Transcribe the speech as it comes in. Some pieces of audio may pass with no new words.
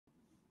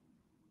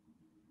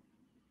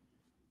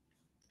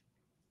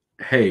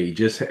Hey,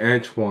 just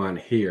Antoine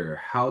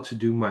here. How to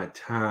do my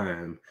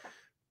time,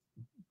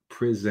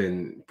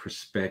 prison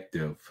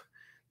perspective.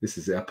 This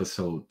is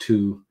episode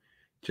 2.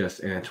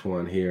 Just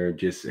Antoine here.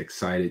 Just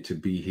excited to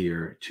be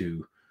here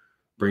to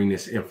bring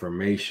this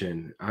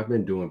information. I've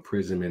been doing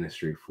prison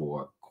ministry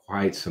for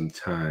quite some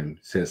time,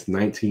 since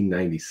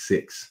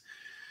 1996.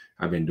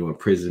 I've been doing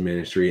prison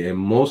ministry, and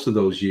most of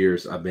those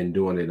years I've been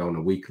doing it on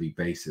a weekly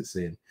basis.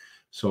 And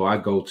so I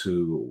go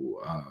to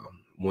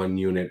one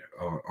unit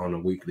on a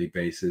weekly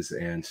basis,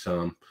 and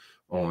some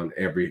on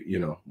every,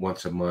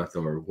 once a month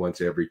or once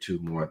every 2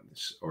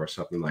 months or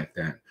something like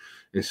that.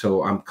 And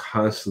so I'm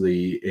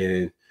constantly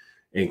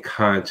in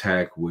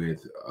contact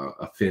with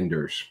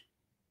offenders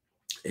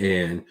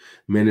and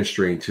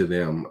ministering to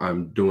them.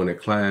 I'm doing a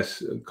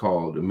class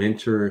called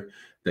Mentor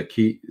the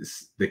Kid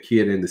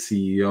and the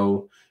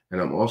CEO,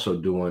 and I'm also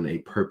doing a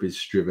purpose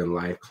driven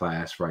life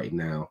class right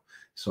now.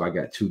 So I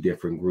got two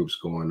different groups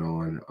going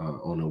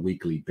on a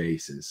weekly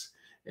basis,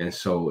 and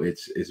so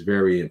it's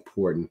very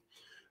important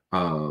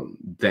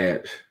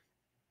that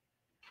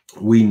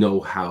we know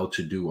how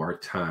to do our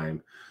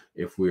time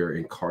if we're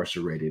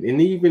incarcerated, and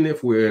even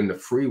if we're in the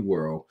free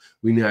world,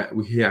 we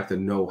have to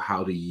know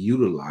how to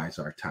utilize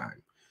our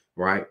time,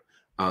 right?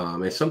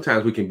 And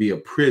sometimes we can be a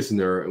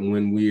prisoner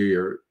when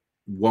we're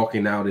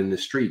walking out in the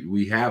street.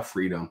 We have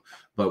freedom,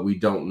 but we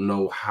don't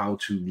know how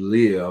to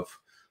live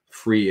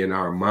free in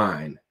our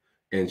mind.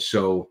 And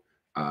so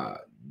uh,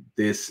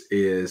 this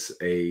is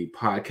a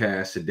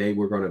podcast. Today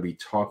we're going to be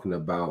talking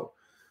about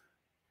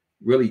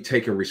really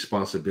taking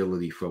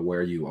responsibility for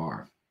where you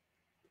are.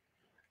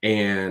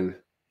 And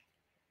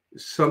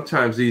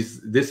sometimes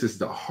this is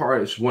the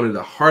hardest one of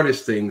the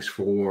hardest things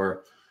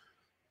for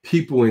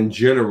people in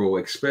general,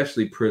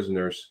 especially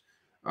prisoners,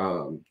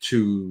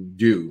 to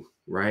do,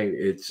 right?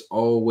 It's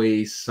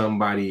always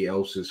somebody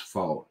else's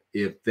fault.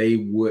 If they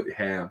would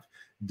have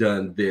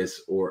done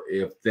this, or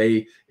if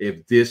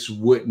this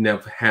wouldn't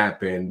have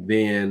happened,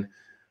 then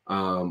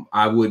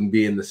I wouldn't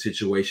be in the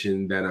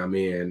situation that I'm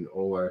in.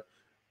 Or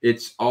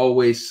it's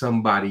always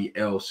somebody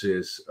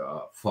else's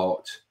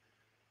fault,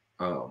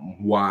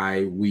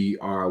 why we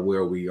are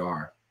where we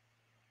are.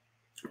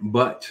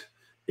 But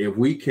if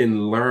we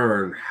can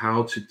learn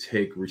how to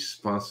take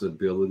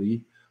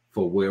responsibility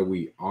for where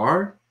we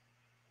are,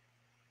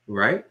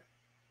 right,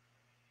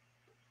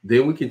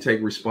 then we can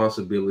take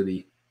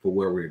responsibility for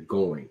where we're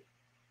going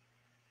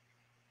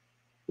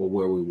or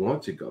where we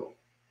want to go.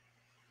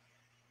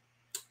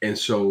 And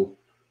so,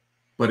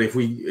 but if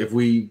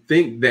we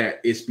think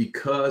that it's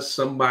because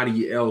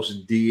somebody else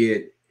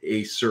did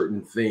a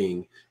certain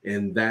thing,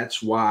 and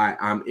that's why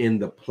I'm in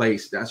the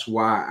place, that's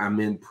why I'm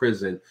in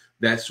prison,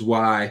 that's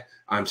why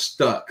I'm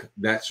stuck,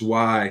 that's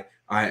why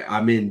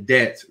I'm in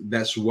debt,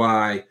 that's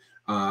why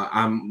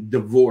I'm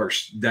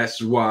divorced,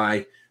 that's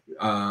why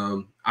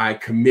I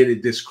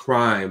committed this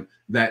crime,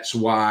 that's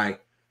why,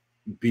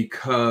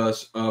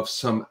 because of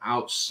some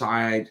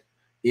outside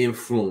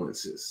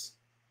influences.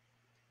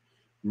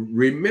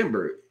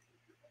 Remember,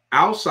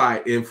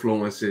 outside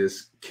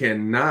influences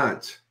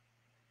cannot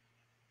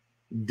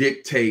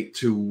dictate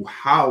to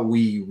how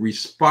we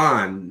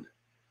respond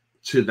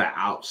to the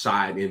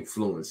outside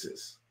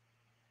influences.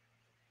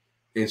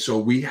 And so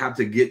we have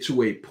to get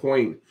to a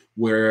point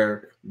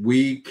where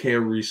we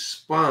can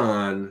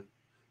respond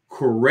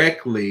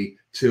correctly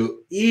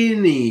to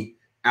any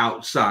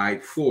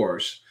outside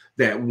force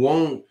that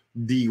won't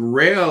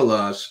derail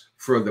us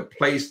for the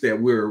place that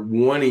we're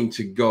wanting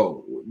to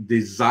go,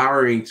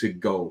 desiring to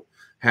go,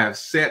 have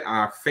set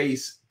our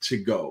face to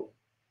go.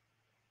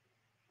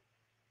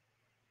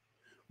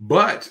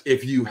 But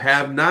if you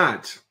have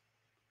not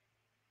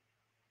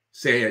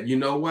said, you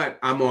know what,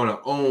 I'm going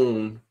to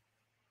own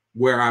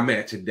where I'm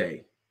at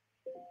today,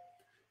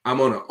 I'm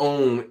going to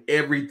own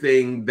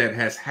everything that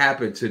has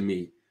happened to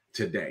me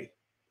today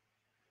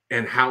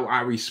and how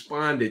I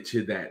responded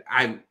to that.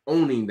 I'm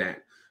owning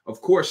that. Of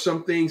course,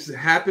 some things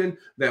happen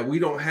that we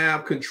don't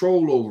have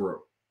control over,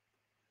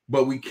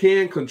 but we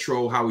can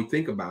control how we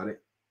think about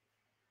it.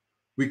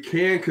 We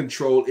can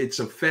control its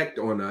effect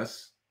on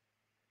us,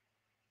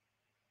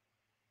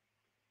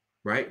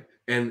 right?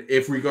 And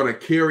if we're going to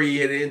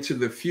carry it into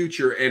the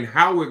future, and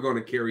how we're going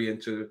to carry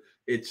into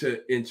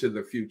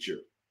the future,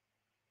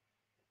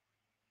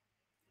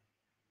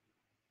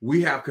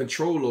 we have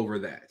control over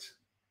that.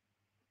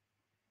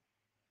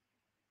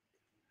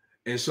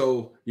 And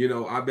so,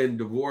 I've been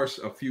divorced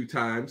a few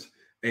times,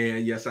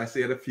 and yes, I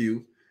said a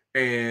few.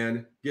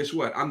 And guess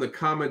what? I'm the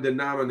common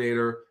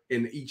denominator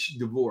in each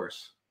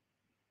divorce.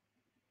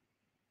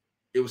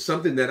 It was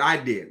something that I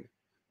did.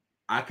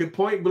 I could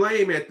point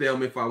blame at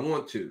them if I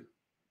want to,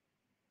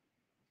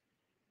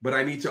 but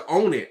I need to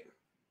own it.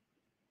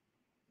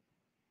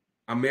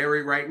 I'm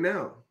married right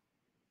now.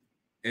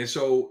 And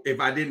so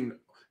if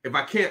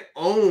I can't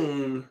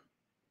own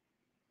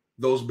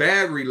those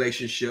bad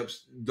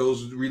relationships,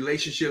 those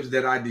relationships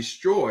that I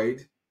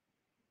destroyed,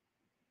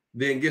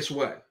 then guess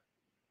what?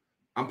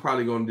 I'm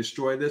probably going to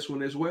destroy this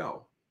one as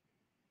well.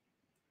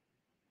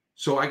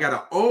 So I got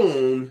to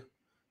own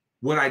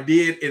what I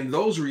did in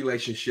those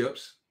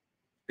relationships,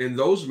 in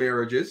those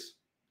marriages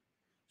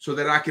so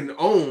that I can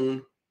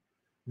own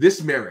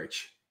this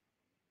marriage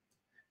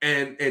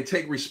and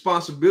take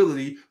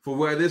responsibility for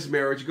where this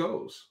marriage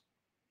goes.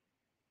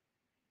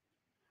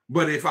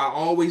 But if I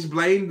always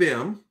blame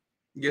them,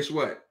 guess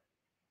what?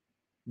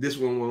 This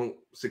one won't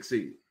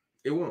succeed.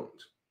 It won't.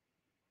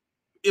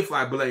 If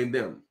I blame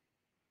them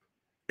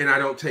and I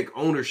don't take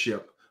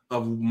ownership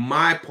of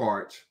my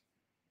part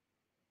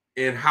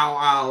and how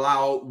I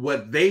allow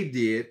what they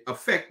did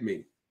affect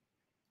me.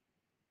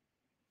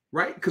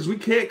 Right? Because we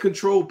can't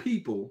control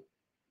people,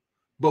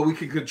 but we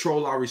can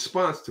control our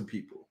response to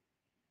people.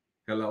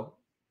 Hello?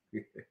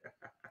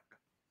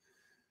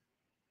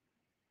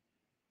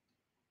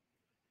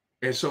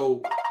 And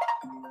so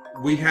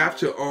we have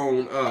to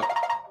own up.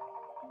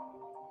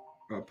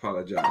 I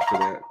apologize for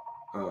that.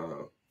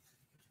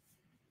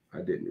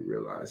 I didn't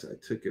realize I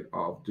took it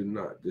off. Do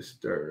not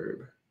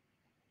disturb.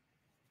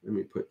 Let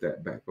me put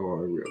that back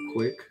on real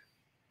quick.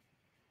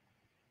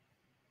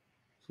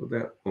 So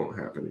that won't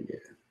happen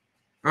again.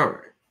 All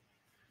right.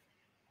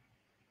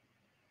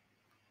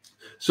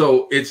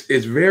 So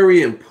it's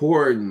very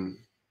important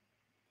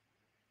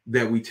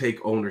that we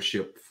take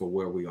ownership for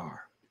where we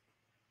are.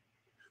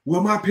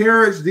 Well, my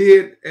parents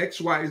did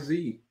X, Y,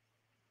 Z.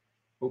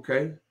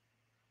 Okay.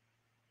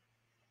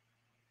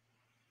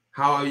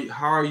 How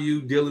are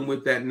you dealing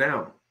with that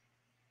now?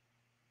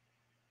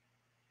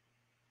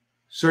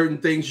 Certain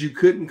things you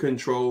couldn't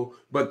control,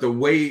 but the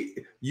way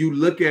you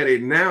look at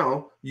it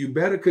now, you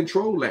better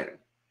control that.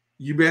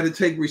 You better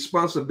take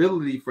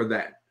responsibility for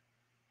that.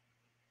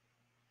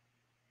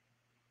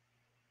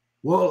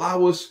 Well, I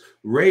was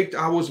raped,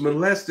 I was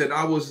molested,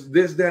 I was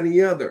this, that, and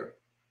the other.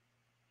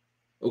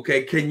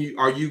 Okay,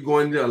 are you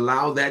going to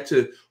allow that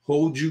to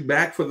hold you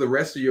back for the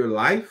rest of your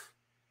life?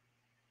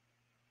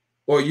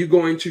 Or are you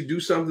going to do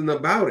something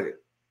about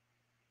it?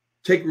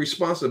 Take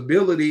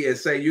responsibility and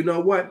say, you know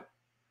what?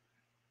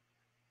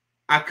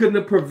 I couldn't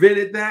have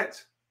prevented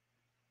that.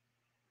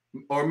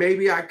 Or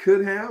maybe I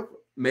could have.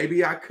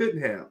 Maybe I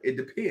couldn't have. It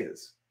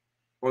depends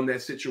on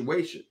that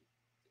situation.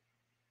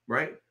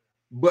 Right?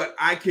 But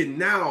I can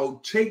now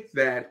take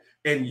that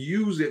and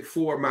use it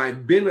for my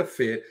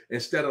benefit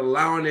instead of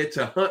allowing it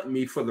to hunt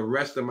me for the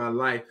rest of my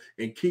life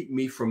and keep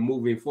me from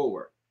moving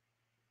forward.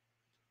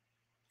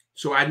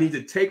 So I need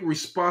to take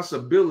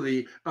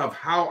responsibility of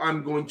how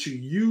I'm going to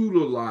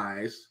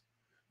utilize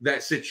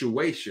that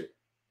situation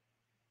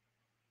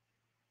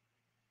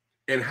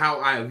and how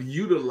I've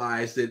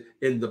utilized it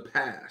in the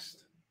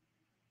past.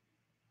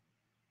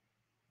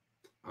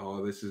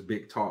 Oh, this is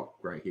big talk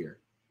right here.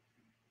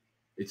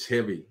 It's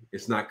heavy.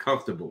 It's not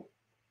comfortable.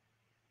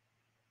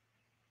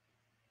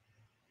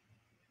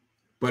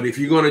 But if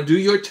you're going to do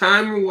your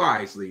time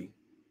wisely,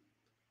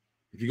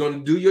 if you're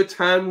going to do your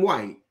time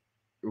right,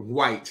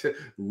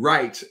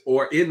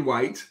 or in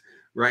white,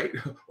 right,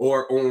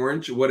 or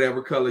orange,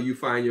 whatever color you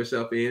find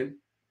yourself in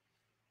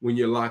when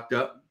you're locked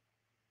up,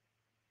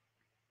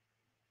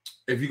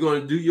 if you're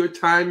going to do your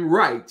time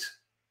right,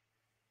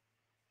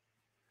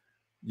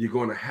 you're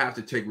going to have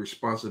to take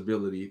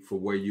responsibility for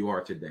where you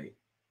are today.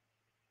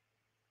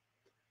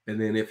 And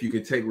then if you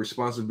can take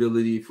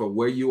responsibility for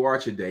where you are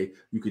today,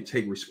 you can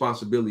take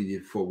responsibility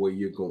for where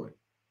you're going.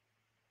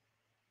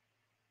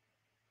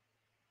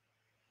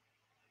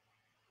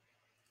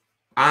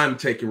 I'm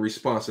taking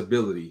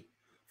responsibility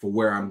for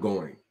where I'm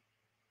going.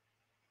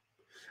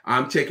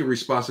 I'm taking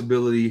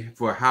responsibility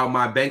for how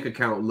my bank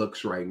account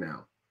looks right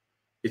now.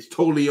 It's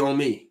totally on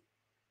me,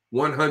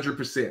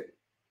 100%.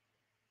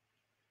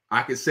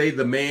 I could say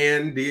the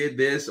man did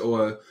this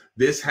or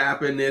this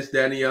happened, this,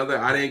 that, and the other.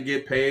 I didn't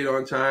get paid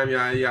on time,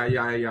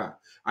 yeah.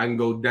 I can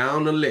go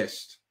down the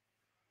list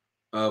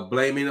of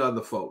blaming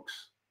other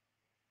folks.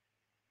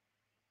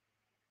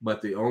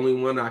 But the only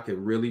one I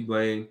can really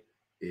blame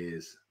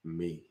is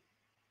me.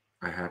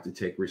 I have to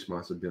take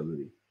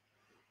responsibility.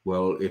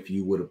 Well, if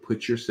you would have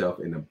put yourself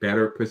in a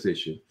better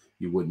position,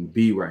 you wouldn't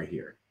be right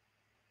here.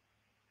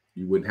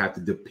 You wouldn't have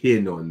to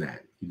depend on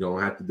that. You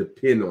don't have to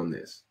depend on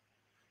this.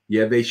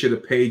 Yeah, they should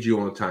have paid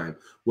you on time.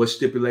 What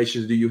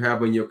stipulations do you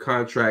have in your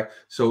contract?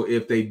 So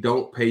if they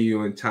don't pay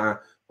you on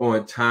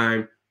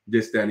time,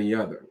 this, that, and the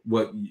other,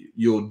 what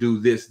you'll do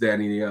this, that,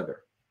 and the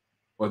other,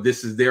 or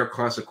this is their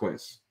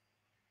consequence.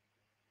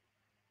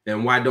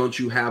 And why don't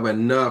you have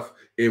enough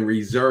in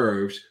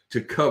reserves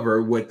to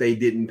cover what they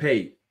didn't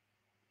pay?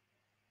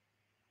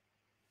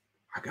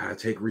 I got to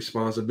take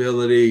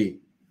responsibility.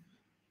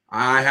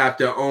 I have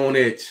to own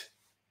it.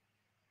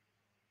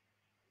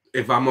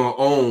 If I'm going to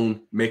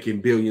own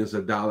making billions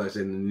of dollars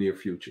in the near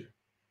future.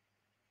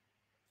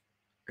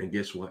 And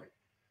guess what?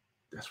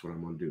 That's what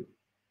I'm going to do.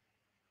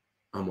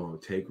 I'm going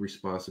to take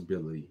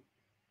responsibility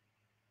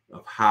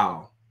of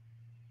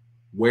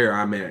where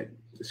I'm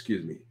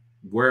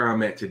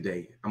at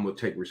today. I'm going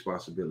to take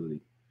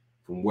responsibility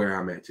from where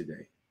I'm at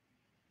today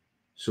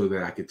so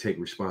that I can take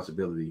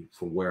responsibility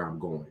from where I'm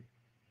going.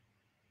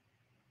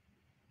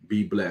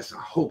 Be blessed.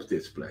 I hope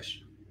this bless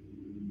you.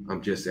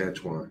 I'm Just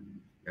Antoine,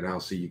 and I'll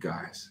see you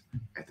guys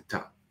at the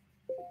top.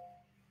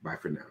 Bye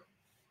for now.